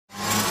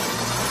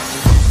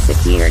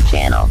Siquijor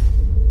Channel.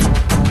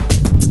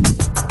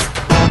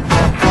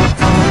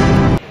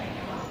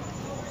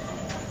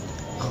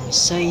 Ang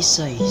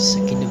saysay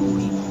sa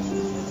kinabuhi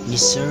ni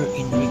Sir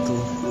Enrico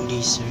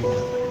D. Zerna.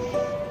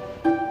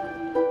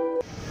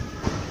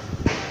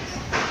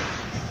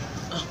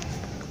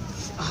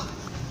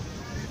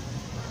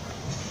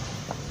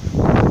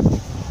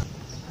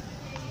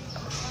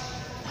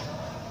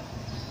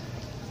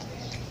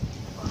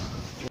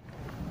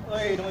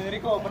 Oy, naman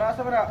Enrico, para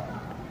sa para.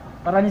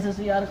 Para ni sa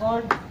CR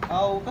code.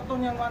 Aw,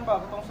 katong yang man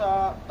ba, katong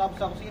sa tab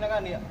sa kusina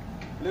gani.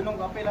 Lunong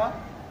kapil ha.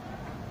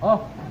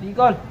 Oh,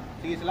 Nicole.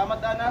 Sige, salamat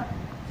Ana.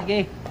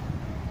 Sige.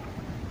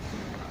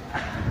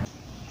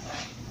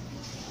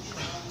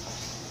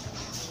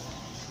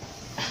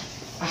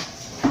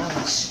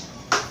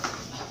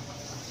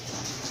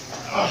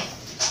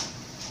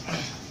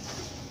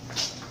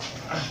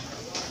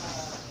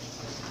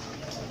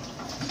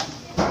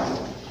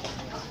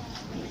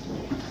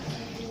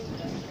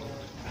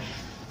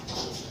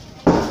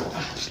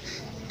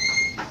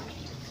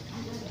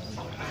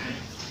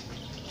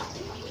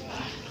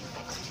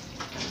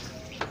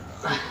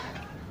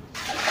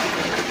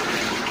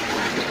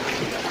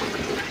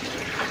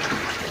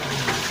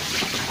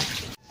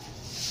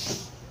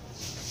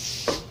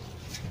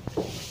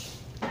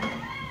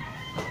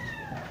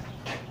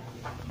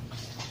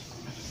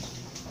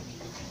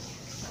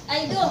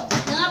 Ay do,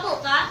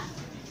 nangabo ka?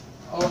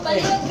 Okay.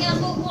 Palihog nga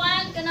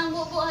bubuan ka ng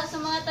bubuha sa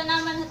mga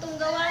tanaman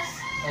hatong gawas.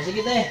 Oh,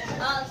 sige te.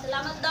 Oh,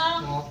 salamat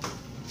dong. Oh.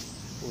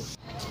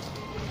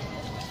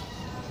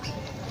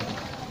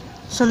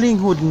 Sa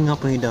linghod nga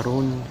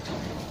pangidaron,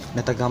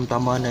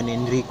 natagamtamanan ni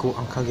Enrico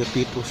ang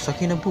kagapito sa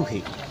kinabuhi.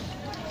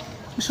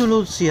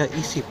 Misulod siya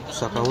isip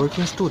sa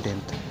ka-working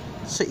student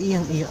sa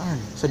iyang iyaan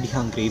sa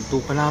dihang grade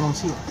 2 pa lamang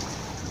siya.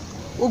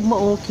 Ug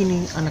mao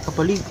kini ang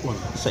nakapalig-on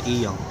sa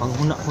iyang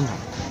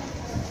panghuna-huna.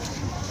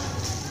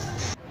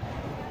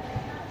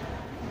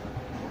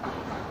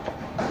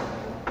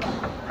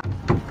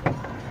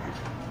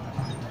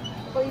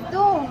 Uy,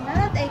 dong,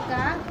 nanatay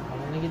ka?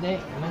 Ano lagi te?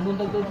 Anong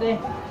buntag to te?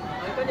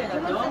 Ay pa diyan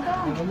Sumunod ka,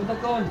 dong. Anong buntag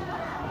ko?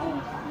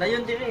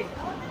 Dayon dire.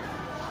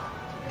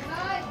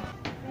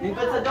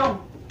 Lingkod sa dong.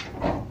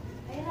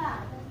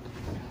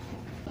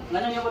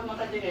 Lanang yabot man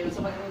kadto kayo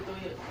sa bagong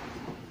tuyo.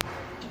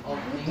 Oh,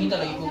 hingi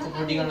lagi ko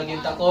kapurdingan lagi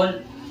yung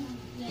takol.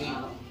 Okay.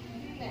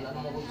 Wala na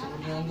mo ko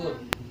kapurdingan good.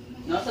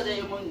 Nasa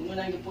dayon mo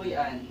muna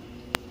gipuy-an.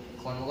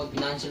 Kung ano ko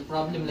financial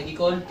problem lagi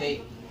ko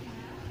kay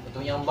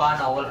itong yung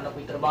bana wala na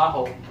po yung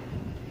trabaho.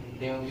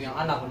 Yung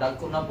anak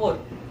dagko na po.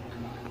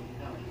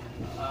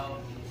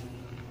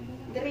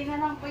 Diri na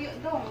lang puyo,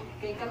 dong.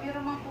 Kay kami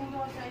ramang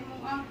pulo sa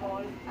imong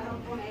angkol, aron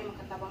po na ay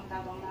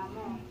makatabang-tabang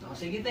namo. Oh,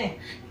 sige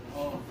te.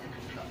 Oh,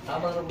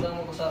 tabang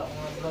ramdam mo ko sa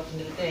mga bulat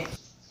nila te.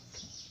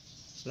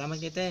 Salamat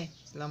kay te.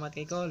 Salamat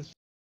kay Col.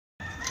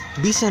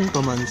 Bisan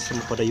pa man sa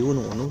mapadayon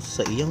uno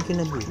sa iyang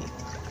kinabuhi,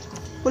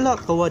 wala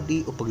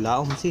kawadi o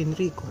paglaom si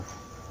Enrico.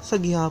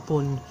 Sa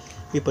gihapon,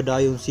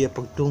 ipadayon siya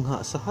pagtungha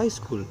sa high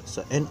school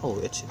sa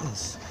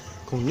NOHS,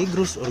 kung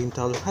Negros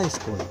Oriental High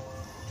School.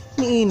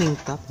 Niining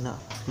tap na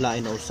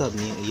lain na usab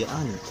niyang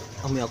iyaan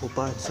ang may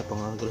akupan sa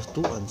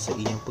pangagrustuan sa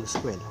iyang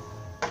pagskwela.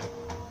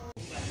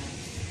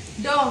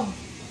 Dong,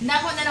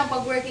 nako na lang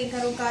pag-working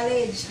karong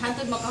college.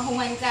 Hantod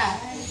makahungan ka.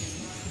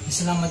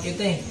 Salamat kay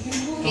te.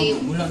 Okay.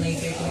 Wala na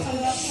kay ko.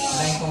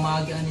 Lain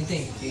pamagaan ni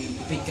te.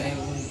 Ipit kayo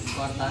kung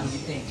kwartahan ni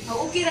te.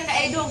 Oh, okay ra ka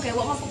ay dong, kay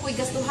wa man pupuy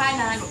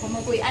gastuhanan, wa man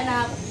pupuy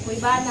anak, pupuy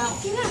bana,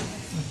 okay na.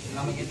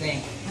 Salamat kay te.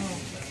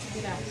 Okay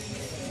ra.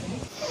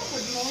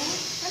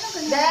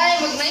 Day,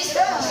 mag-nice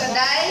ka ka,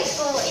 Day.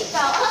 Oh,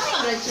 ikaw, ay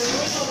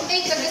graduate.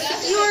 Ay,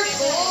 taga-secure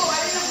ko.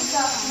 Ano na ko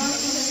sa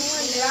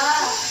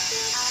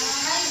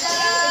Hi,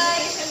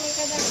 Day.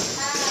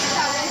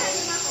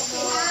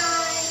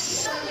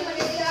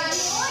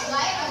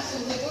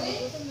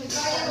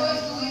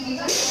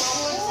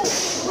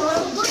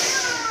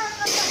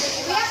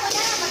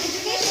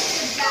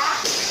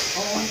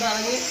 Oh, unta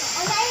lagi.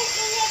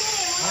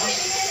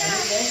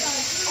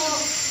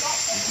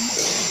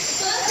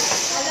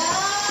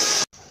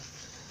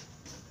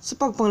 Sa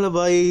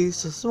pagpanglabay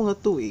sa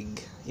mga tuig,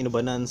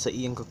 inubanan sa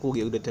iyang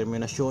kakugi ug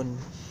determinasyon,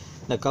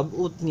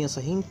 nagkabut niya sa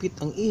hingpit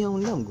ang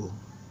iyang langgo.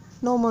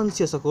 Nauman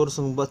siya sa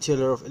kursong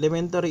Bachelor of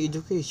Elementary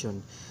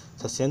Education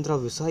sa Central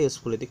Visayas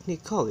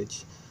Polytechnic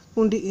College,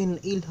 kung diin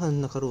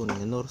ilhan na karon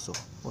nga Norso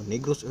o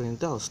Negros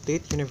Oriental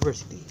State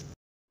University.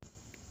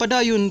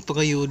 Padayon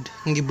pagayod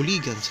ang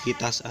gibuligan sa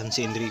kitasan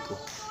si Enrico,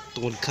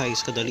 tungod kay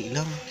sa kadali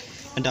lang,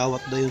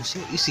 nadawat dayon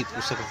siya isip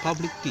usa ka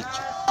public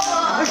teacher.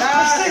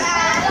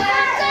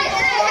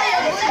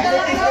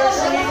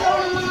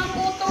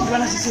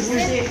 Wala si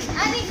Siquijor.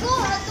 Ani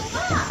ko, ato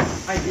ka.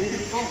 Ay, dili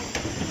ko.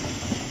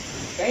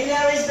 Can you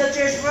arrange the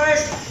chairs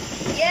first?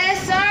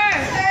 Yes, sir.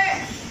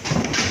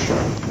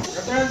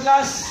 Return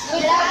class.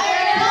 Good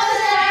afternoon,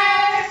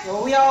 sir.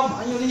 So we have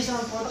a new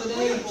lesson for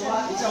today. It's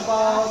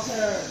about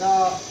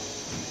the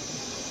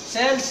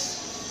cells.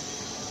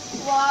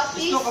 What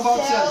Let's talk about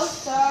cells.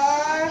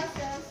 sir?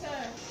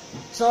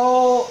 So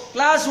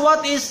class,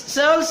 what is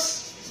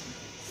cells?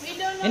 We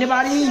don't know,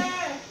 Anybody? sir.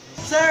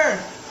 Sir,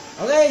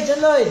 Okay, John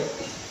Lloyd.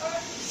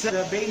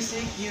 the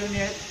basic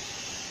unit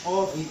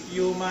of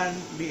human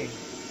being.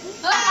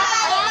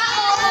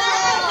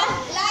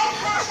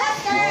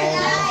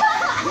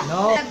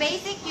 No. The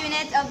basic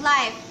unit of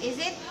life. Is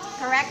it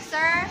correct,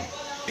 sir?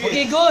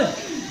 Okay, good.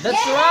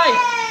 That's right.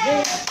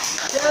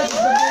 That's the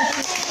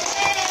basic.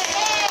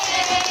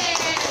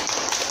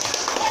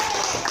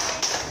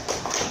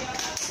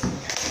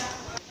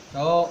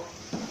 So,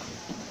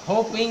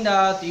 hoping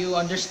that you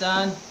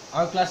understand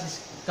our class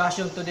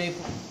discussion today,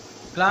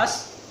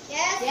 class.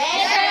 Yes,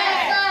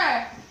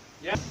 sir.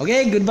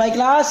 Okay, goodbye,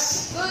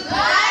 class.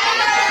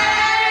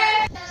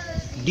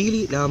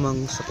 Dili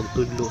lamang sa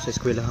pagtudlo sa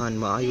eskwelahan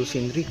maayo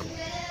si Enrico.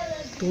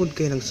 Tungod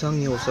kay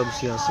nagsangya usab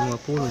siya sa mga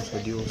pulong sa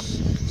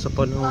Dios sa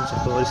panahon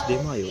sa Flores de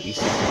Mayo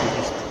isip sa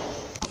Kristo.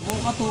 Mao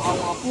kato ang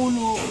mga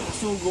puno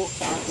sugo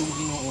sa atong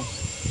Ginoo.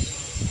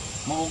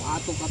 Maong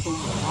ato katong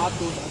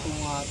ato sa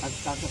atong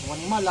tagtag sa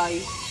panimalay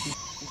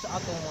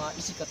sa atong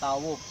isig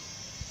katawo.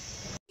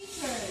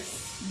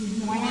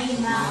 Good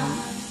morning, ma'am.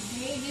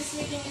 Okay, this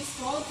meeting is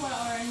called for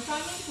our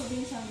incoming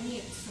provincial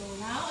meet. So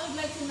now I would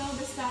like to know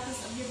the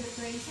status of your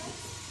preparation.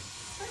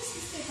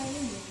 First, Mr.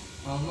 Carino.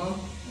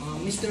 Ma'am,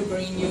 Mr.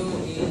 Carino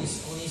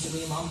is on his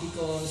way, ma'am,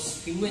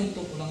 because he went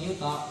to Pulang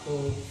Yuta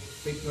to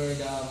prepare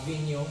the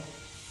venue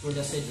for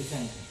the said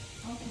event.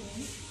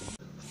 Okay.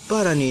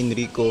 Para ni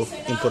Enrico,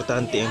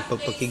 importante ang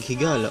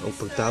pagpakighigala o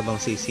pagtabang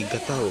sa isig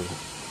katao.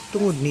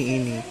 Tungod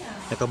ni ini,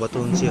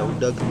 nakabaton siya og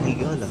daghang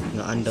higala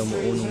nga andang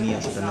maunong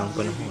niya sa tanang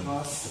panahon.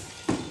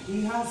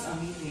 He has a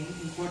meeting,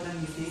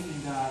 important meeting in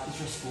the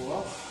teacher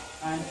school,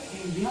 and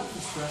in behalf of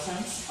his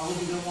presence, I will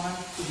be the one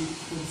to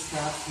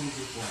discuss his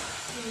report.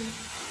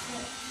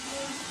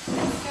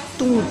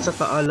 Tungod sa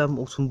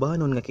kaalam o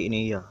sumbanon nga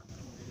kiiniya,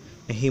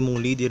 nahimong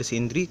leader si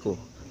Enrico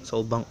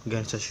sa ubang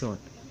organisasyon.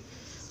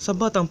 Sa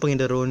batang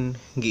pangindaron,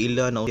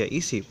 giila na siya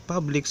isip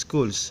public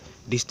schools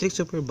district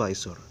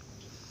supervisor.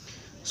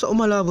 Sa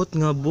umalabot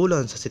nga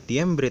bulan sa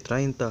Setyembre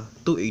 30,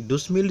 tuig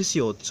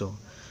 2018,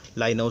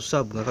 lain na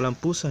usab nga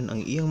kalampusan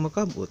ang iyang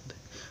makabot.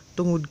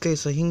 Tungod kay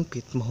sa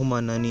hingpit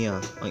mahumana niya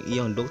ang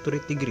iyang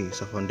doctorate degree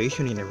sa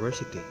Foundation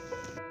University.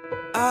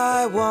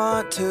 I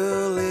want to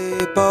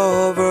leap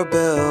over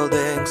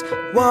buildings,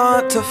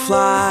 want to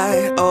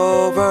fly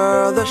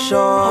over the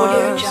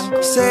shores,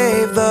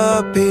 save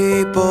the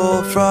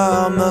people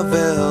from the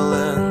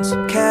villains,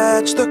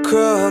 catch the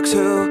crooks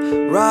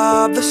who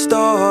rob the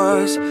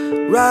stores,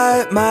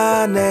 write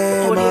my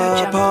name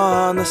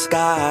upon the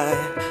sky,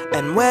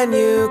 and when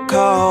you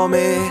call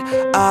me,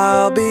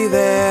 I'll be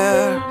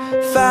there,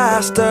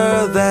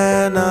 faster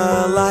than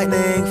a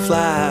lightning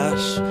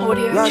flash,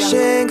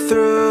 rushing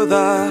through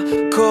the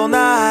cool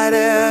night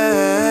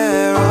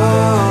air.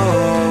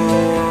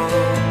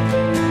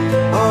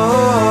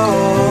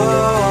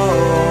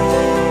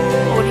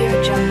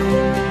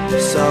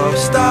 So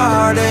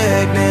start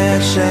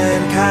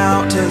ignition,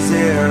 count to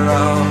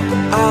zero.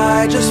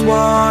 I just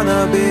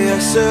wanna be a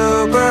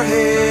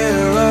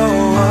superhero.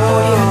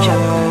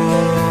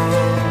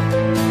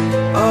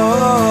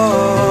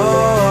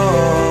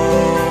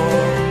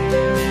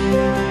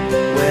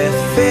 With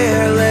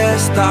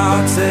fearless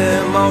thoughts,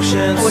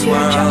 emotions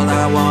swirl.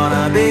 I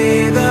wanna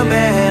be the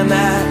man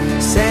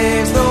that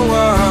saves the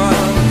world.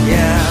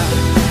 Yeah.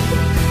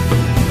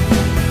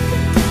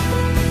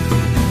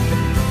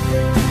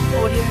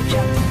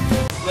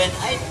 When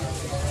I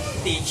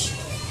teach,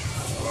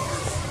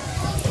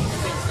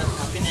 it's not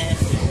happiness,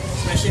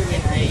 especially when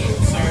I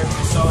observe,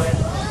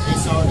 I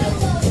saw that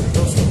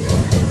those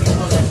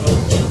people that were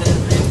children,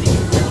 I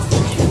think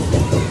most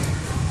of them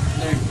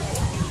learn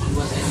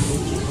what I'm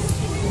teaching.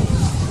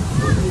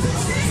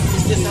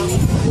 It's just how,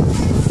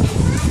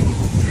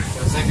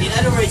 in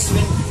other words,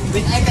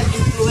 when I can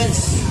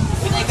influence,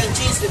 when I can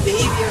change the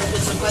behavior of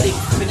somebody,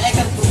 when I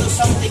can produce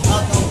something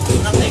out of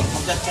nothing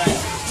of that child,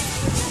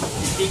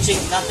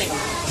 teaching nothing.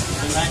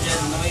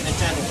 Imagine knowing the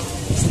child,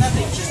 it's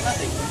nothing, she's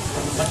nothing.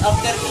 But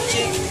after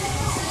teaching,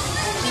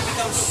 he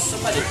becomes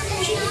somebody,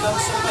 she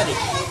becomes somebody.